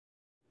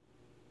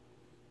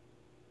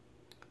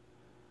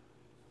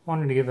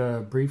Wanted to give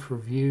a brief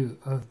review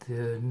of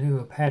the new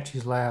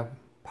Apache Labs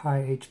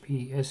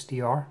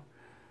PiHPSDR.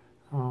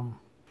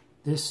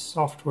 This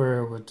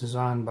software was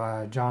designed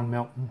by John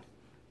Melton.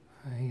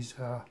 He's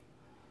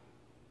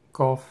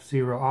Golf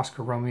 0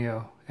 Oscar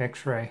Romeo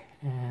X-Ray,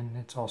 and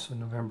it's also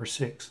November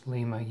 6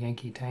 Lima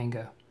Yankee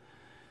Tango.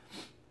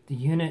 The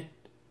unit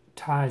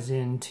ties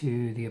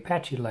into the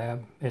Apache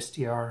Labs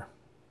SDR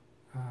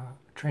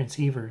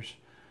transceivers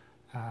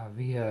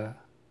via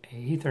a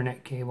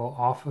Ethernet cable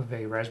off of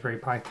a Raspberry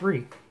Pi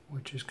 3,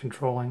 which is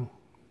controlling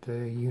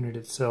the unit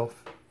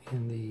itself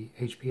in the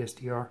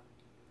HPSDR.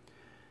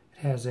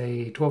 It has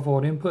a 12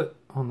 volt input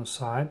on the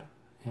side,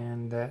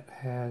 and that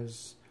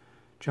has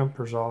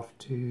jumpers off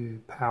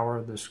to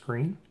power the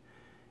screen,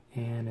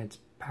 and it's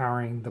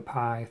powering the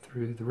Pi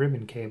through the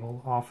ribbon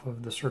cable off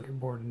of the circuit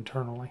board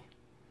internally.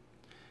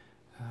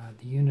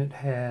 The unit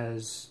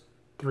has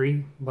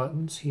 3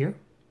 buttons here.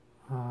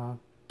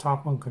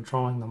 Top one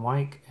controlling the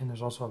mic, and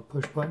there's also a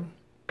push button.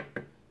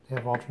 They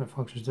have alternate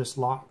functions. This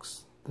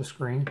locks the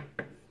screen.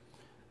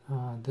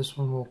 This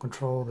one will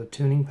control the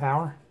tuning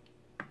power,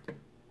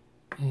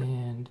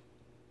 and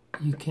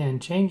you can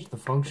change the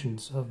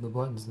functions of the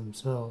buttons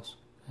themselves,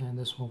 and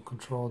this will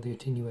control the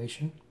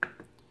attenuation.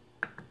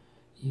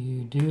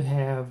 You do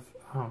have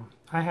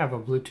I have a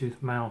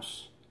Bluetooth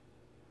mouse,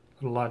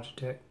 a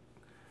Logitech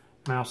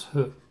mouse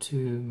hooked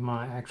to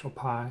my actual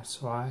Pi,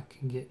 so I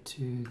can get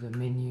to the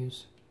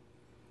menus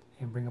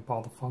and bring up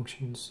all the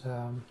functions.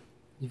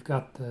 You've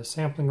got the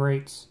sampling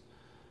rates,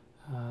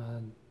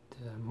 the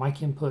mic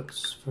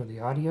inputs for the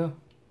audio.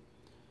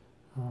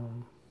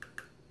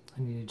 I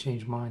need to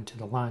change mine to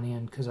the line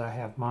in because I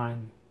have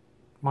mine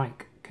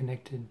mic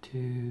connected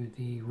to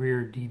the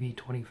rear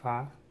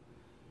DB25.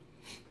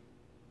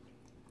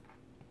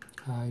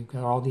 You've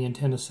got all the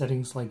antenna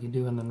settings like you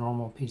do in the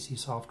normal PC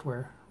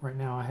software. Right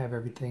now I have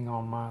everything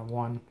on my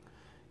one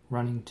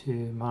running to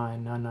my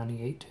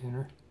 998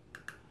 tuner.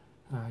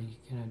 You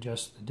can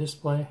adjust the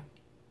display,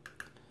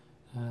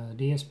 the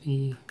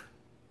DSP,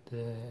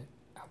 the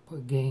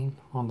output gain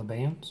on the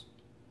bands,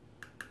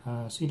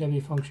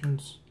 CW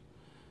functions.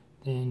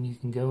 Then you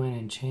can go in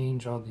and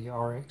change all the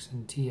RX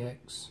and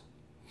TX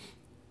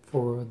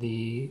for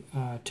the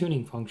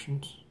tuning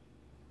functions.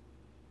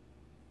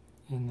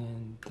 And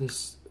then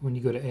this, when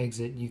you go to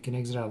exit, you can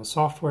exit out of the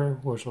software,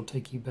 which will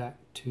take you back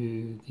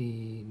to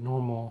the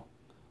normal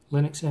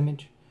Linux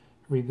image,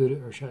 reboot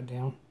it or shut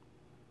down,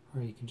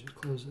 or you can just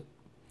close it.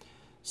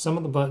 Some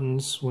of the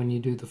buttons, when you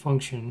do the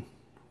function,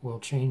 will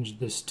change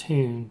this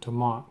tune to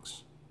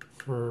Mox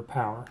for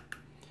power.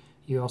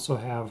 You also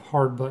have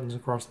hard buttons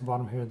across the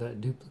bottom here that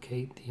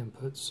duplicate the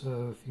inputs,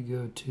 so if you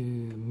go to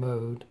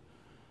mode,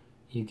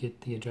 you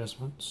get the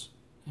adjustments,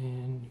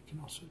 and you can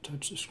also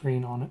touch the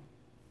screen on it.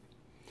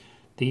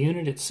 The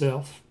unit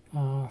itself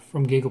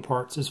from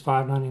GigaParts is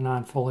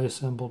 $5.99 fully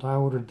assembled. I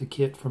ordered the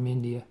kit from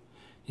India.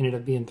 Ended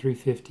up being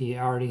 $3.50.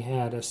 I already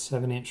had a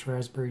 7-inch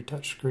Raspberry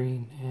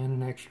touchscreen and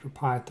an extra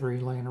Pi 3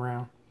 laying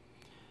around.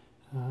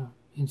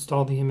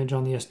 Installed the image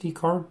on the SD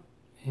card,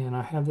 and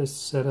I have this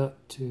set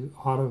up to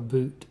auto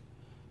boot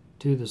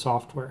to the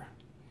software.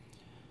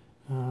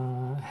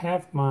 I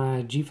have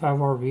my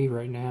G5RV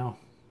right now,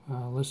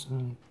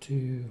 listening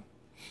to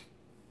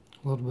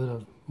a little bit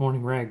of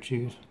Morning Rag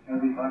Chews.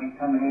 Everybody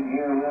coming in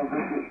here real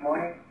good this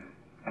morning,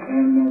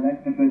 and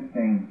that's a good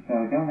thing.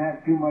 So don't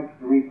have too much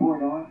to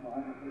report on. We'll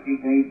have a busy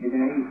day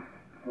today.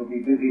 We'll be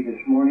busy this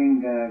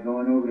morning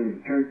going over to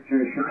the church.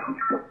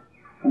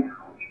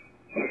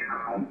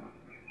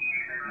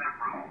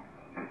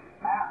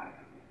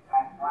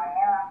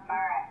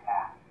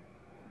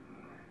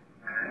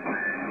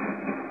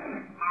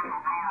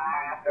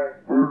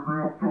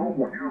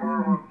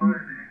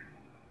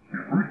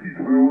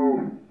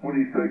 When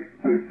he takes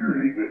the picture,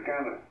 he was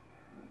kind of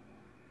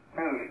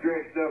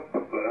stretched up,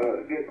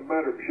 getting a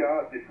better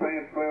shot. His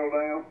pants fell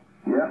down.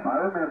 Yep, I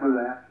remember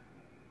that.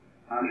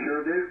 I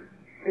sure do.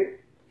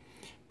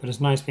 But it's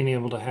nice being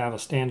able to have a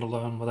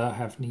standalone without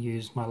having to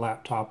use my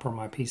laptop or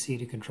my PC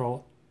to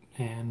control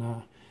it.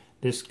 And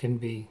this can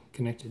be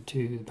connected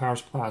to the power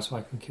supply, so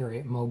I can carry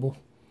it mobile.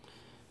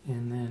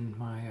 And then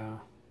my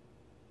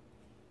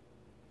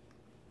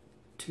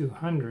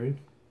 200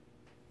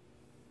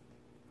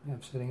 I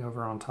have sitting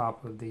over on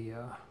top of the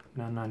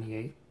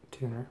 998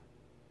 tuner.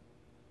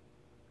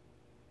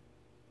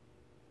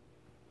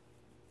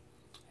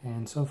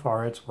 And so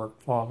far it's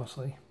worked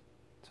flawlessly.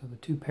 So the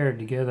two paired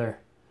together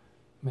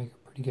make a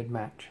pretty good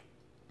match.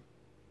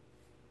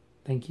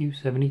 Thank you,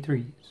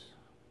 73s.